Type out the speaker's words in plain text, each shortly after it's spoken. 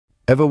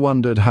Ever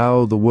wondered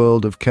how the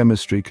world of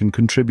chemistry can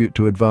contribute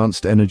to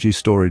advanced energy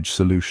storage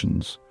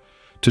solutions?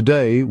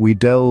 Today, we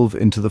delve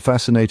into the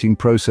fascinating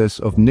process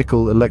of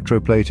nickel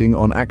electroplating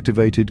on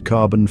activated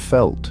carbon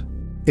felt.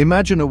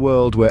 Imagine a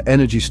world where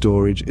energy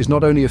storage is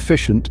not only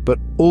efficient, but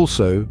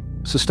also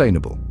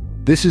sustainable.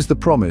 This is the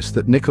promise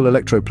that nickel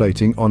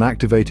electroplating on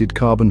activated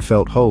carbon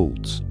felt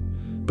holds.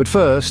 But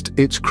first,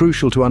 it's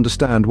crucial to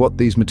understand what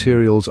these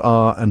materials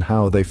are and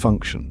how they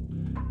function.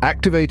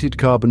 Activated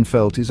carbon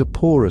felt is a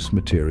porous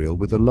material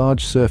with a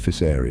large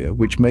surface area,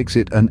 which makes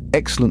it an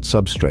excellent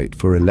substrate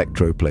for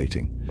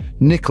electroplating.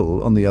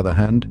 Nickel, on the other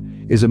hand,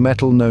 is a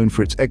metal known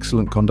for its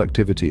excellent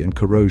conductivity and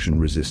corrosion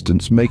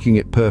resistance, making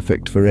it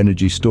perfect for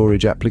energy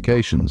storage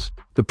applications.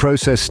 The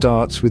process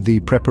starts with the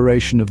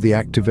preparation of the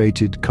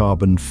activated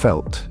carbon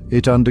felt.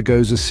 It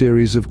undergoes a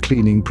series of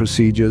cleaning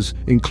procedures,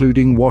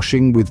 including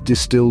washing with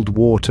distilled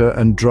water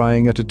and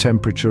drying at a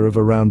temperature of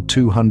around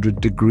 200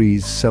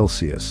 degrees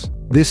Celsius.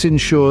 This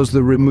ensures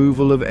the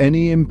removal of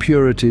any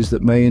impurities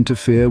that may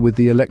interfere with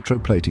the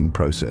electroplating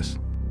process.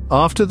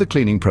 After the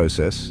cleaning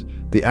process,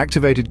 the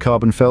activated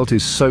carbon felt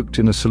is soaked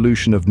in a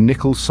solution of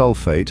nickel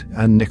sulfate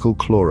and nickel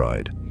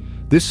chloride.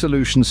 This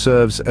solution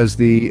serves as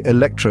the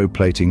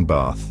electroplating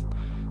bath.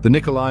 The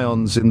nickel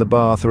ions in the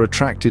bath are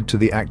attracted to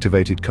the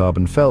activated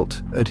carbon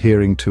felt,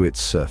 adhering to its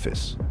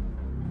surface.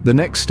 The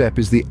next step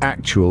is the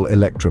actual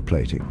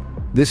electroplating.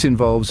 This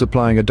involves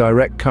applying a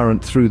direct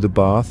current through the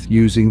bath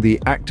using the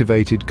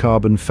activated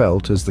carbon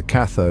felt as the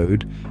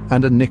cathode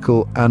and a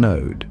nickel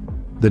anode.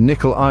 The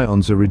nickel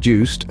ions are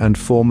reduced and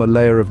form a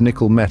layer of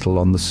nickel metal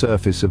on the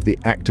surface of the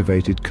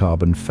activated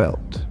carbon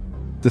felt.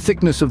 The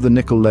thickness of the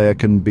nickel layer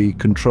can be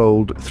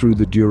controlled through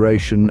the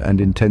duration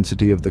and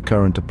intensity of the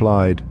current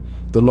applied.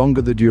 The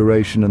longer the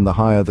duration and the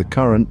higher the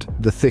current,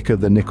 the thicker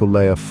the nickel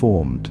layer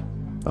formed.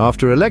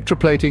 After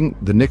electroplating,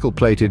 the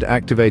nickel-plated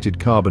activated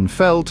carbon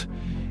felt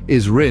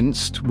is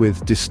rinsed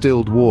with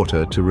distilled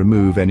water to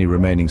remove any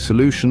remaining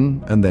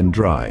solution and then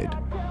dried.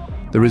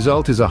 The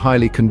result is a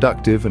highly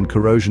conductive and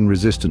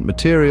corrosion-resistant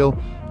material,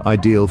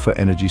 ideal for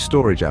energy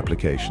storage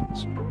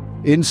applications.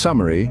 In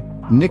summary,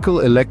 nickel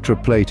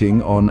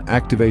electroplating on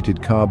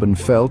activated carbon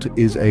felt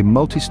is a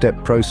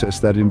multi-step process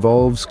that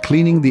involves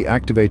cleaning the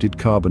activated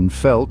carbon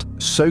felt,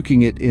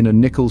 soaking it in a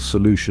nickel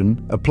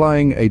solution,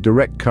 applying a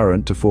direct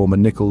current to form a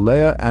nickel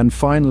layer, and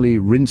finally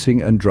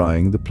rinsing and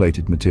drying the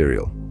plated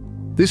material.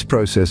 This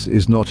process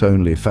is not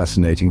only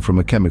fascinating from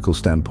a chemical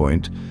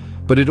standpoint,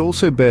 but it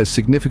also bears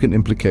significant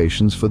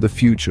implications for the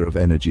future of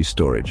energy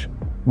storage.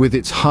 With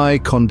its high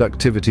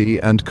conductivity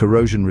and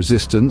corrosion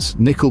resistance,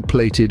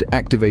 nickel-plated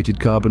activated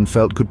carbon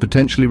felt could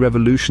potentially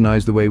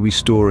revolutionize the way we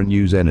store and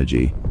use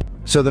energy.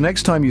 So the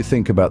next time you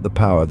think about the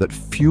power that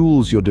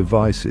fuels your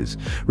devices,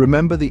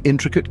 remember the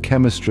intricate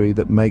chemistry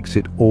that makes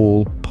it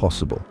all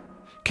possible.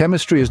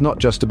 Chemistry is not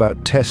just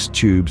about test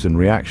tubes and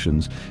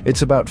reactions,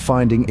 it's about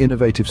finding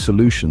innovative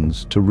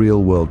solutions to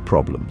real-world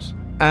problems.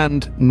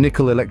 And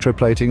nickel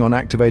electroplating on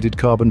activated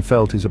carbon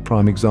felt is a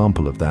prime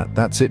example of that.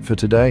 That's it for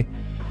today.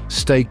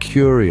 Stay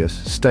curious,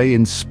 stay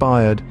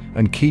inspired,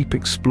 and keep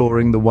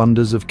exploring the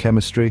wonders of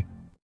chemistry.